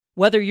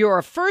Whether you're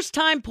a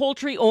first-time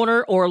poultry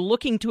owner or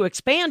looking to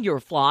expand your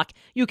flock,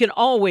 you can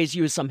always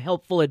use some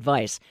helpful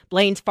advice.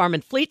 Blaine's Farm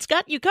and Fleet's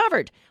got you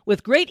covered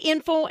with great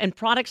info and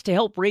products to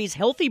help raise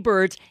healthy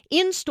birds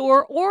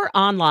in-store or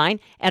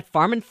online at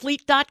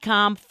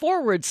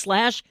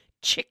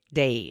farmandfleet.com/chick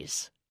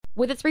days.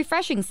 With its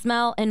refreshing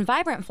smell and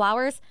vibrant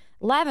flowers,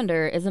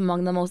 lavender is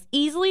among the most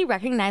easily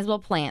recognizable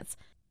plants.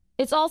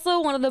 It's also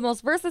one of the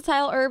most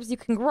versatile herbs you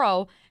can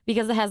grow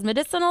because it has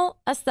medicinal,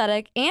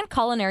 aesthetic, and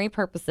culinary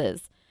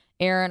purposes.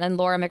 Aaron and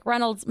Laura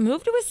McReynolds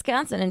moved to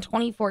Wisconsin in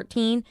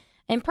 2014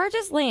 and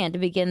purchased land to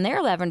begin their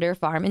lavender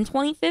farm in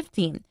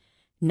 2015.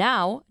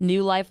 Now,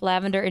 New Life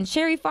Lavender and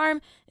Cherry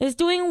Farm is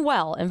doing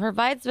well and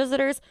provides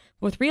visitors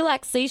with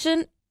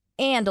relaxation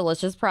and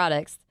delicious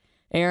products.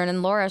 Aaron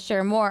and Laura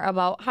share more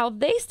about how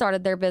they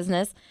started their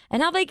business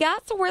and how they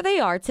got to where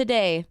they are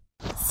today.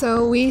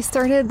 So we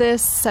started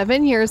this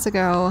 7 years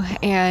ago,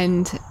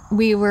 and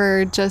we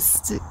were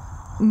just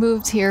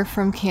moved here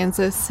from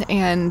Kansas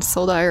and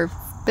sold our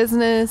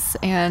business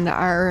and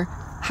our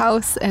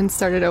house and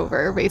started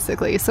over,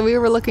 basically. So we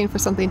were looking for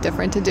something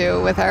different to do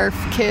with our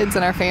kids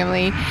and our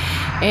family.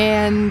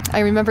 And I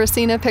remember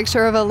seeing a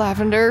picture of a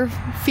lavender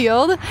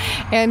field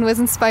and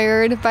was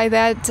inspired by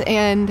that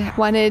and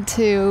wanted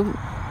to,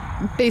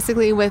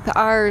 basically with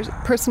our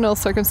personal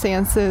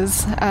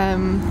circumstances,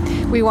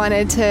 we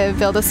wanted to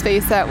build a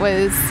space that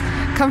was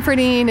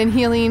comforting and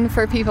healing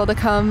for people to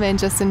come and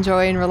just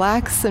enjoy and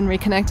relax and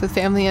reconnect with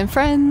family and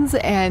friends.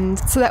 And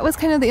so that was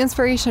kind of the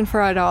inspiration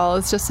for it all,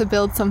 is just to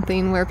build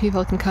something where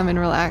people can come and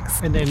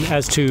relax. And then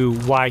as to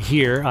why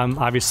here,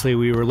 obviously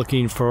we were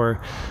looking for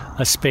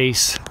a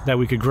space that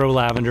we could grow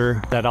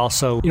lavender that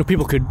also,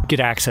 people could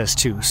get access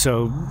to.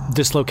 So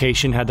this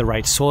location had the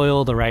right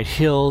soil, the right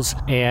hills,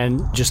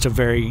 and just a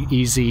very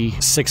easy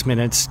 6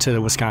 minutes to the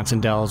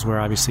Wisconsin Dells, where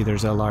obviously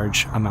there's a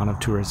large amount of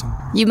tourism.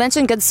 You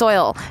mentioned good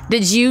soil.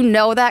 Did you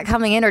know that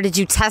coming in, or did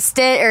you test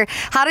it, or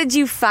how did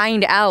you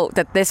find out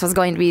that this was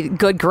going to be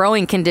good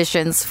growing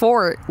conditions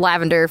for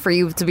lavender for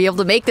you to be able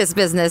to make this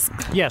business?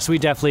 Yes, we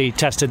definitely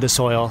tested the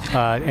soil,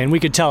 and we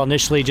could tell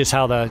initially just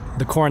how the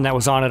corn that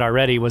was on it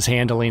already was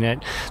handling it,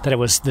 that it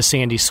was the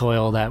sandy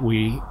soil that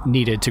we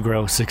needed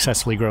to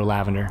successfully grow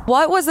lavender.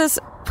 What was this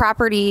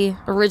property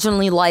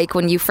originally like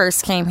when you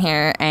first came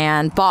here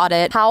and bought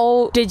it?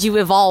 How did you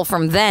evolve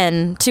from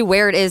then to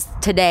where it is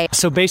today?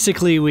 So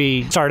basically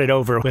we started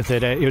over with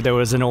it. There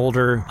was an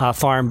older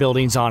farm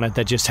buildings on it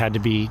that just had to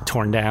be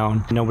torn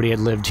down. Nobody had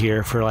lived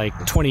here for like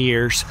 20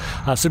 years.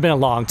 So it's been a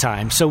long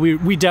time. So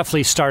we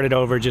definitely started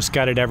over, just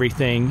gutted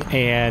everything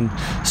and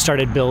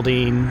started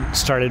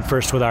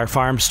first with our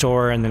farm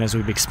store, and then as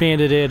we've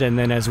expanded it, and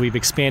then as we've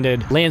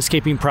expanded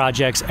landscaping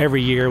projects,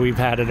 every year we've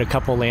added a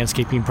couple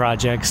landscaping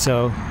projects.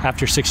 So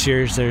after 6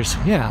 years, there's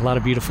a lot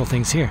of beautiful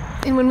things here.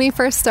 And when we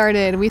first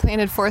started, we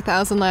planted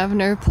 4,000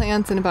 lavender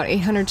plants and about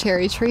 800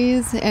 cherry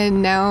trees,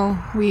 and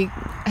now we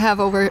have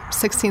over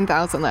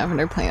 16,000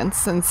 lavender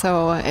plants, and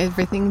so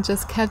everything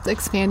just kept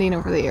expanding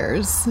over the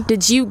years.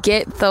 Did you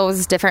get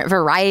those different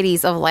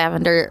varieties of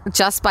lavender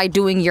just by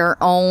doing your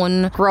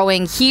own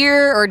growing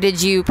here, or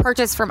did you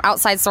purchase from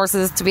outside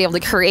sources to be able to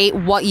create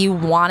what you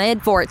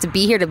wanted for it to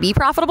be here to be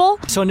profitable?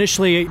 So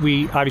initially,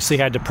 we obviously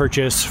had to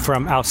purchase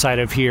from outside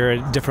of here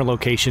at different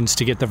locations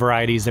to get the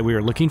varieties that we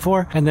were looking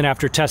for. And then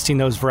after testing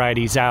those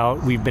varieties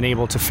out, we've been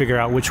able to figure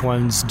out which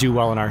ones do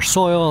well in our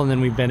soil. And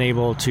then we've been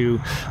able to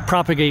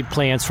propagate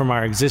plants from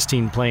our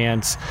existing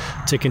plants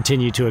to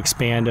continue to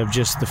expand of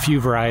just the few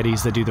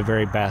varieties that do the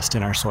very best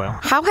in our soil.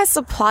 How has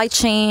supply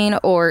chain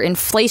or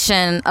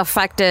inflation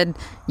affected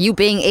you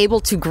being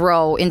able to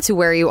grow into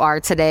where you are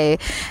today,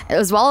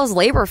 as well as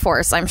labor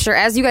force? I'm sure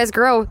as you guys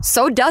grow,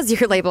 so does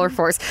your labor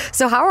force.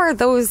 So how are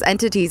those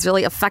entities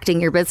really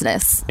affecting your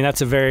business? And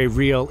that's a very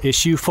real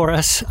issue for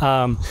us.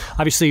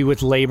 Obviously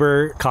with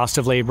labor, cost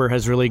of labor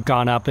has really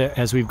gone up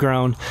as we've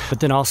grown,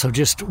 but then also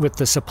just with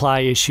the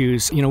supply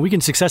issues, we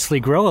can successfully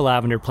grow a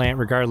lavender plant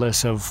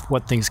regardless of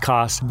what things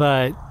cost,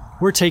 but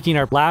we're taking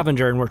our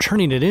lavender and we're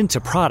turning it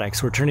into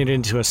products. We're turning it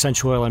into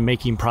essential oil and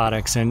making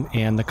products,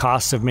 and the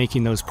cost of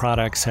making those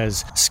products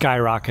has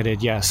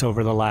skyrocketed, yes,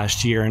 over the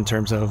last year in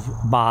terms of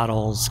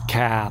bottles,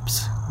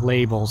 caps,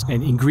 labels,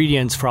 and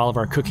ingredients for all of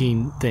our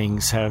cooking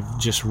things have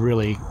just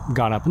really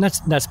gone up. And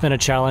that's been a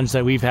challenge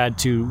that we've had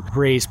to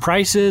raise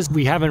prices.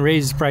 We haven't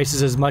raised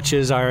prices as much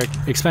as our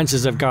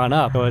expenses have gone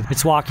up. So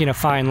it's walking a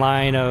fine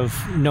line of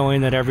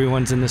knowing that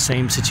everyone's in the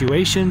same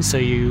situation, so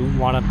you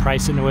want to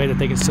price it in a way that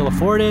they can still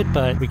afford it,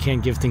 but we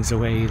can't give things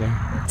away either.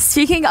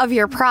 Speaking of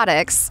your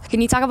products,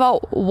 can you talk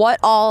about what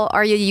all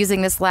are you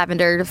using this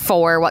lavender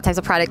for, what types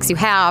of products you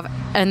have,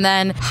 and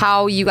then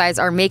how you guys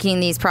are making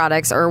these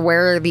products or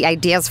where the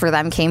ideas for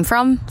them came came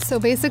from? So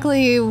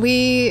basically,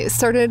 we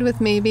started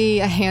with maybe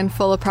a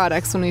handful of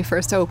products when we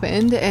first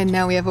opened, and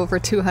now we have over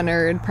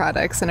 200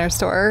 products in our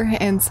store.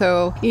 And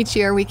so each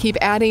year we keep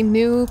adding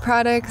new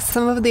products.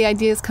 Some of the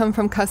ideas come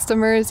from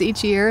customers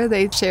each year.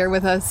 They share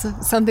with us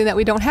something that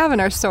we don't have in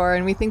our store,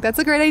 and we think that's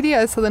a great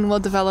idea. So then we'll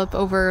develop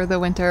over the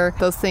winter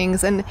those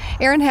things. And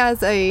Aaron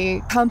has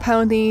a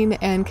compounding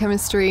and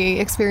chemistry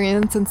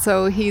experience, and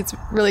so he's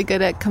really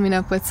good at coming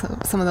up with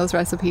some of those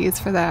recipes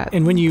for that.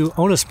 And when you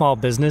own a small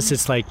business,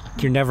 it's like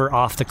you're never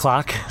off the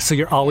clock. So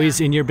you're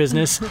always in your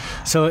business.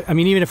 So, I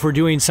mean, even if we're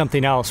doing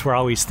something else, we're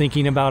always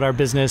thinking about our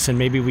business, and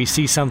maybe we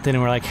see something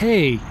and we're like,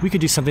 hey, we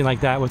could do something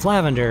like that with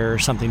lavender or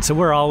something. So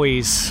we're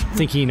always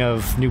thinking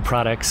of new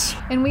products.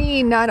 And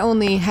we not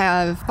only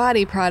have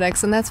body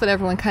products, and that's what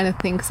everyone kind of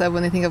thinks of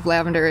when they think of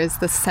lavender, is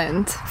the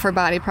scent for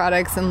body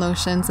products and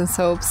lotions and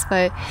soaps,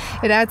 but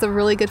it adds a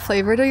really good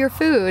flavor to your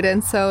food.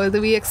 And so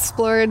we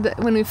explored,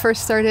 when we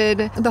first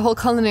started, the whole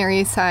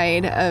culinary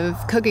side of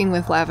cooking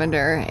with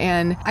lavender.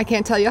 And I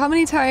can't tell you how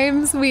many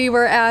times we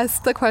were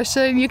asked the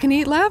question, you can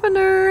eat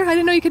lavender? I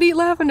didn't know you could eat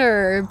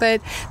lavender.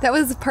 But that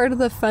was part of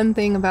the fun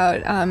thing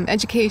about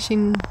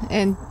education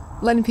and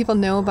letting people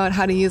know about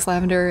how to use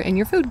lavender in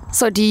your food.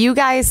 So do you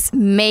guys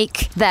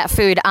make that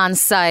food on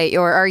site,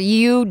 or are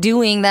you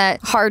doing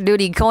that hard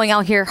duty, going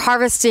out here,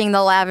 harvesting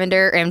the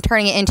lavender and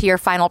turning it into your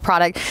final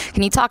product?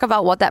 Can you talk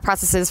about what that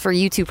process is for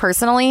you two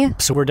personally?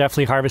 So we're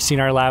definitely harvesting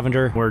our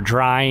lavender. We're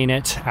drying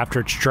it.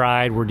 After it's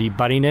dried, we're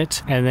debudding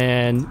it. And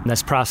then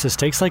this process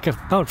takes like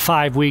about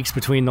 5 weeks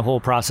between the whole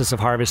process of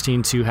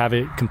harvesting to have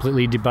it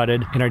completely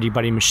debudded in our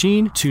debudding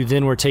machine, to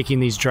then we're taking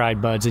these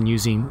dried buds and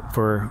using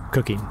for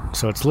cooking.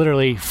 So it's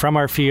literally from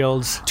our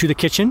fields to the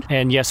kitchen.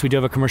 And yes, we do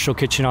have a commercial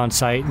kitchen on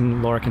site,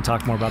 and Laura can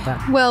talk more about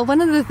that. Well,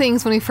 one of the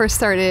things when we first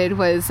started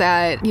was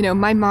that,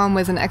 my mom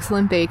was an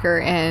excellent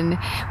baker, and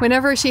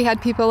whenever she had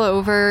people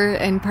over,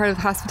 and part of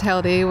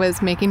hospitality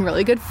was making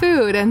really good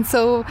food. And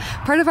so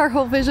part of our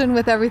whole vision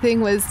with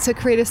everything was to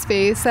create a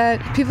space that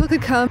people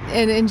could come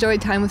and enjoy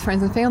time with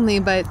friends and family,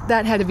 but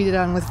that had to be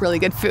done with really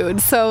good food.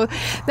 So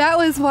that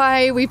was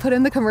why we put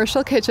in the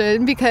commercial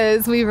kitchen,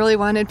 because we really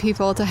wanted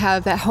people to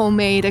have that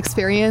homemade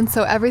experience.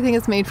 So everything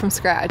is made from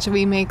scratch.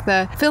 We make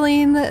the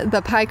filling,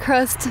 the pie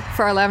crust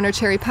for our lavender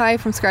cherry pie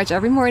from scratch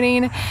every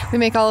morning. We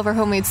make all of our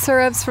homemade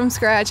syrups from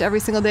scratch every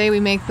single day. We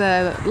make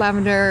the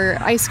lavender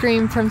ice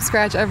cream from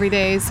scratch every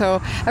day.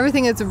 So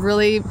everything is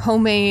really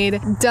homemade,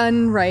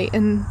 done right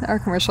in our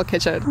commercial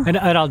kitchen. And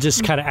I'll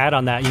just kind of add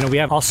on that. We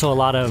have also a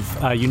lot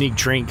of unique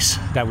drinks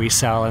that we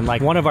sell. And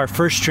like one of our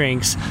first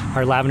drinks,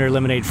 our lavender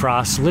lemonade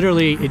frost,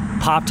 literally it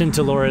popped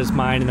into Laura's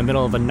mind in the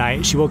middle of a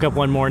night. She woke up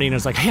one morning and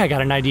was like, hey, I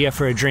got an idea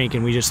for a drink.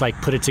 And we just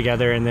put it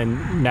together. And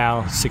then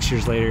now, 6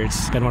 years later,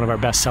 it's been one of our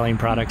best-selling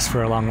products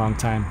for a long, long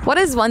time. What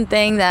is one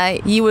thing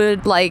that you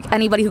would like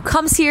anybody who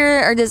comes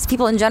here, or just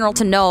people in general,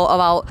 to know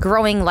about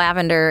growing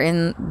lavender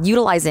and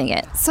utilizing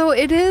it? So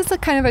it is a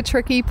kind of a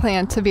tricky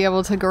plant to be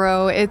able to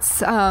grow. It's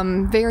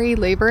very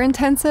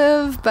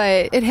labor-intensive,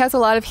 but it has a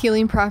lot of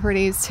healing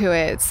properties to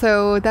it.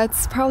 So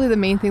that's probably the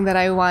main thing that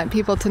I want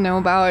people to know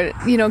about,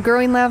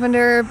 growing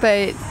lavender,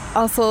 but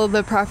also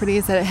the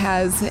properties that it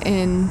has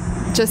in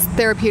just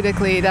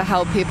therapeutically to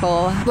help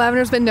people.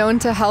 Lavender's been known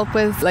to help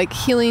with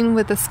healing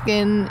with the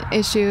skin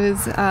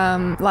issues.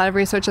 A lot of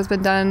research has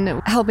been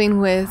done helping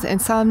with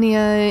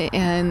insomnia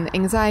and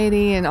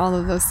anxiety and all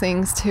of those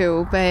things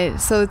too. But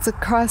so it's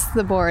across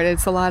the board.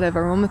 It's a lot of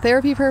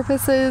aromatherapy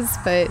purposes,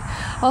 but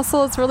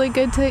also it's really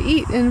good to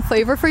eat and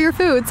flavor for your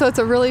food. So it's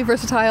a really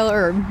versatile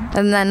herb.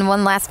 And then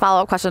one last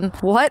follow-up question.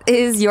 What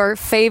is your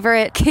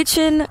favorite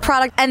kitchen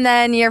product, and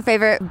then your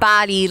favorite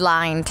body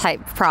line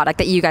type product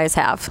that you guys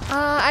have?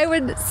 I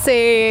would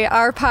say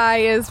our pie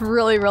is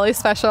really, really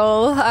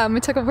special.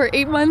 It took over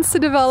 8 months to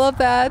develop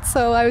that,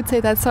 so I would say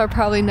that's our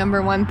probably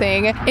number one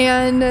thing.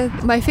 And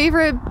my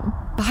favorite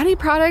body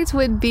product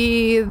would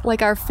be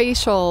our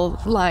facial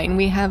line.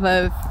 We have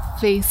a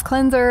face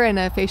cleanser and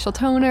a facial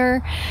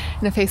toner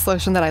and a face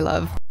lotion that I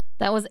love.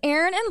 That was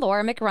Aaron and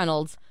Laura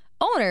McReynolds,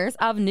 owners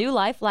of New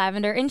Life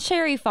Lavender and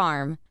Cherry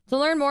Farm. To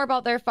learn more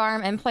about their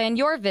farm and plan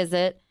your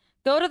visit,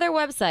 go to their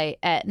website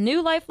at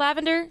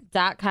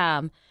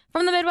newlifelavender.com.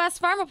 From the Midwest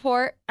Farm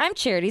Report, I'm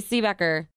Charity Seebecker.